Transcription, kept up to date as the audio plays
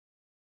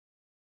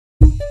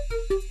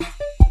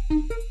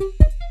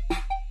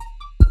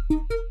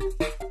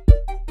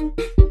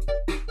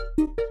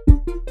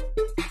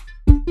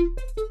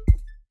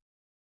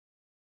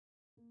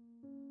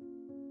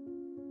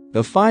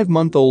A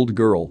 5-month-old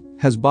girl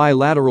has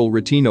bilateral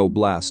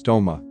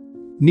retinoblastoma.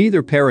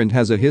 Neither parent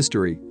has a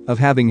history of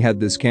having had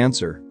this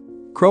cancer.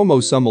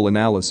 Chromosomal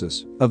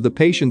analysis of the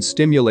patient's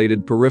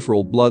stimulated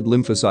peripheral blood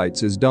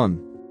lymphocytes is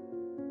done.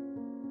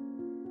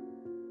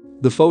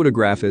 The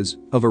photograph is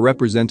of a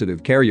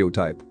representative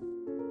karyotype.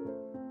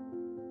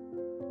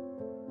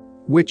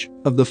 Which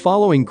of the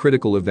following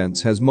critical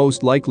events has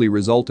most likely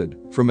resulted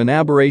from an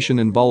aberration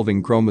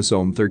involving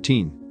chromosome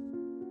 13?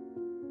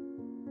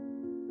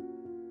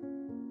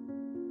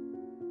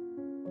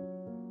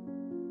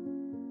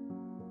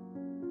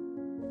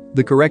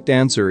 The correct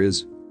answer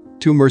is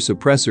tumor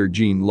suppressor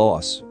gene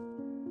loss.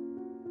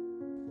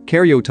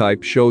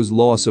 Karyotype shows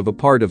loss of a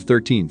part of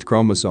 13th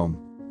chromosome.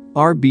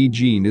 RB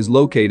gene is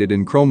located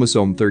in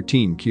chromosome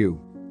 13q.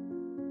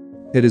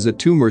 It is a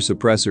tumor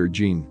suppressor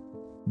gene.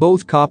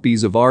 Both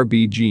copies of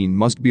RB gene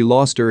must be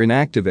lost or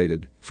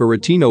inactivated for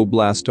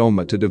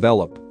retinoblastoma to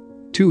develop.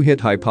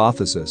 Two-hit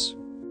hypothesis.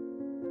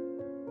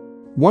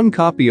 One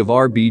copy of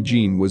RB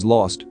gene was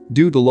lost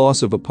due to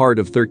loss of a part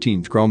of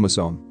 13th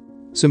chromosome.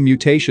 Some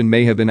mutation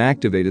may have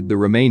inactivated the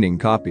remaining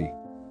copy.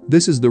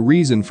 This is the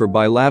reason for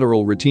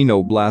bilateral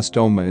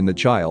retinoblastoma in the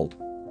child.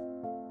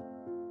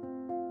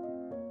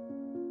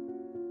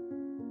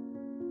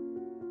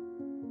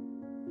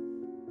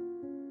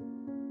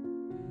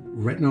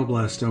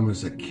 Retinoblastoma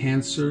is a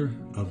cancer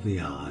of the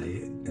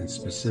eye, and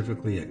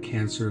specifically a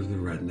cancer of the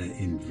retina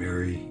in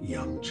very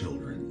young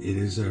children. It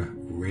is a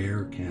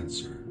rare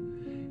cancer.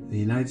 In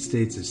the United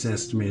States, it's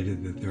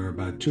estimated that there are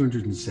about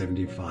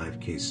 275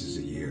 cases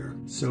a year.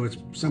 So it's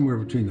somewhere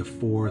between the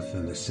 4th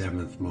and the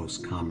 7th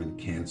most common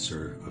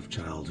cancer of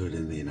childhood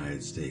in the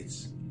United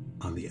States.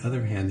 On the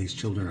other hand, these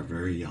children are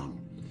very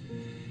young.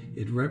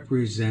 It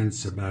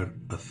represents about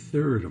a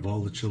third of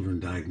all the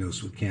children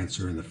diagnosed with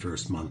cancer in the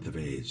first month of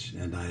age.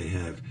 And I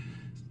have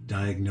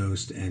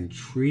diagnosed and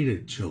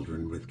treated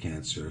children with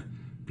cancer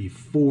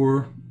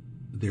before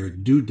their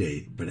due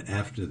date, but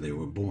after they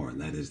were born.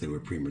 That is, they were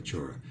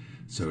premature.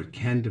 So it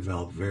can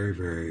develop very,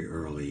 very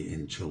early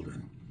in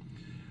children.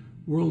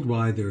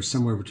 Worldwide, there are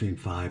somewhere between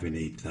 5,000 and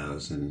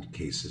 8,000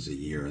 cases a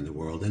year in the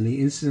world, and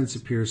the incidence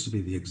appears to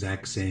be the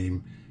exact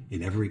same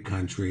in every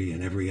country,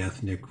 in every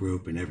ethnic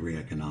group, in every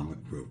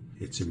economic group.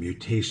 It's a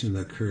mutation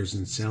that occurs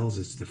in cells.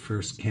 It's the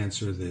first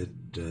cancer that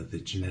the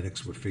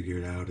genetics were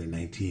figured out in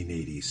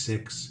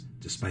 1986,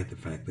 despite the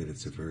fact that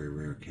it's a very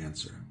rare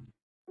cancer.